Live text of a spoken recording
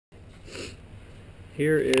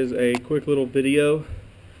Here is a quick little video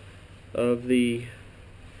of the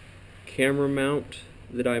camera mount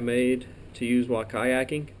that I made to use while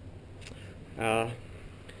kayaking.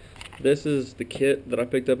 This is the kit that I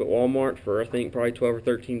picked up at Walmart for I think probably $12 or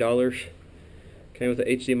 $13. Came with the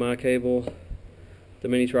HDMI cable, the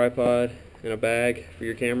mini tripod, and a bag for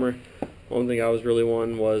your camera. One thing I was really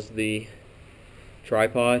wanting was the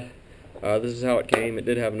tripod. This is how it came. It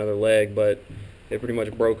did have another leg, but it pretty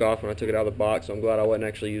much broke off when I took it out of the box, so I'm glad I wasn't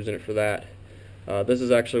actually using it for that. This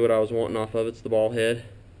is actually what I was wanting off of. It's the ball head.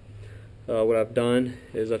 What I've done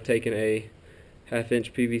is I've taken a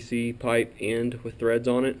 1/2-inch PVC pipe end with threads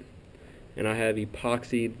on it, and I have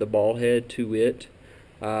epoxied the ball head to it.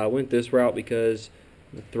 I went this route because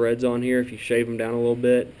the threads on here, if you shave them down a little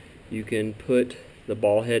bit, you can put the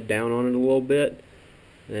ball head down on it a little bit,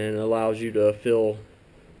 and it allows you to fill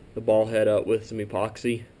the ball head up with some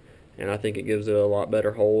epoxy, and I think it gives it a lot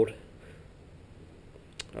better hold.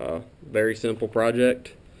 Very simple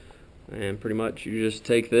project, and pretty much you just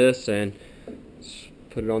take this and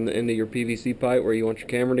put it on the end of your PVC pipe where you want your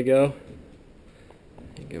camera to go.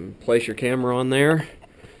 You can place your camera on there,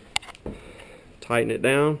 tighten it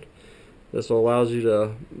down. This will allow you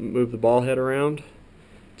to move the ball head around,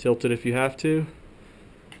 tilt it if you have to,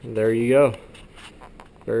 and there you go.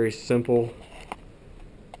 Very simple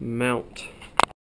mount.